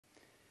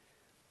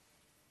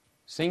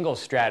Single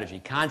strategy,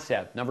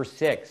 concept. Number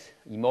 6,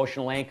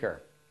 emotional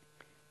anchor.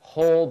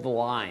 Hold the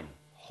line.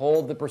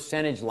 Hold the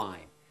percentage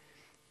line.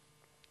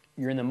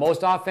 You're in the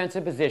most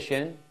offensive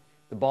position.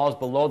 The ball's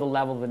below the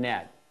level of the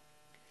net.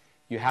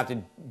 You have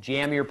to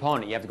jam your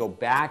opponent. You have to go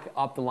back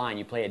up the line.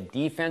 You play a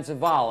defensive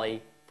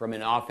volley from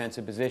an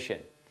offensive position.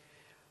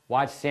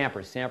 Watch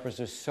Sampras. Sampras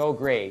is so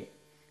great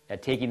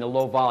at taking the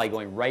low volley,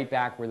 going right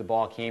back where the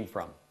ball came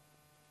from.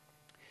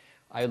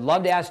 I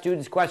love to ask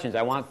students questions.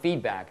 I want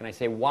feedback. And I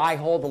say, why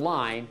hold the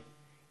line?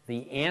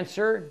 The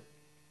answer,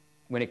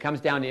 when it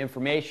comes down to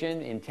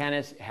information in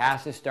tennis,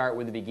 has to start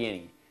with the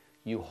beginning.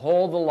 You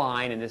hold the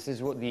line, and this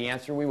is what the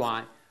answer we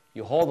want.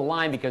 You hold the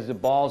line because the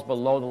ball's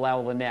below the level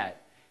of the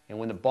net. And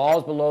when the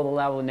ball's below the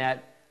level of the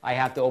net, I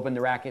have to open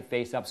the racket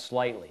face up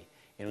slightly.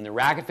 And when the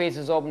racket face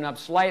is opened up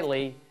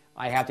slightly,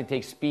 I have to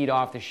take speed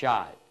off the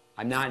shot.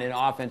 I'm not in an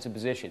offensive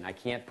position. I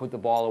can't put the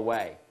ball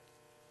away.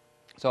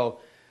 So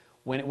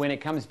when it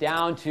comes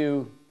down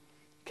to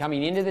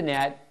coming into the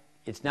net,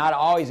 it's not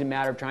always a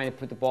matter of trying to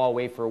put the ball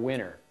away for a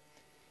winner.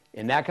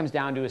 And that comes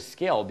down to a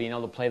skill, being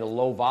able to play the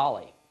low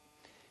volley.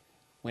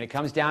 When it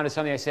comes down to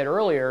something I said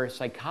earlier,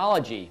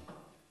 psychology,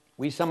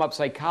 we sum up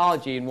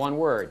psychology in one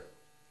word: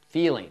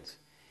 feelings.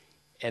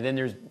 And then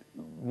there's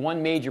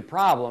one major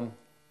problem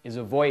is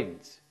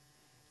avoidance.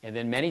 And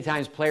then many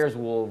times players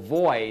will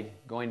avoid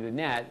going to the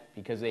net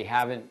because they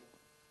haven't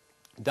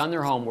done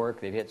their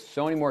homework. They've hit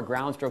so many more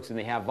ground strokes than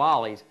they have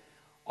volleys.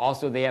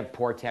 Also, they have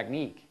poor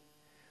technique.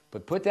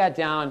 But put that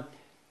down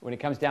when it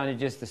comes down to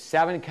just the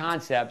 7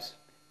 concepts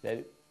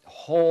that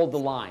hold the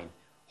line.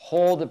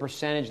 Hold the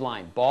percentage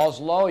line. Ball's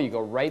low, you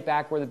go right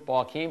back where the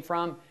ball came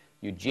from.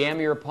 You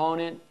jam your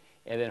opponent,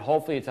 and then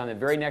hopefully it's on the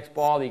very next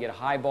ball that you get a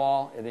high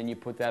ball, and then you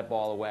put that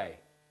ball away.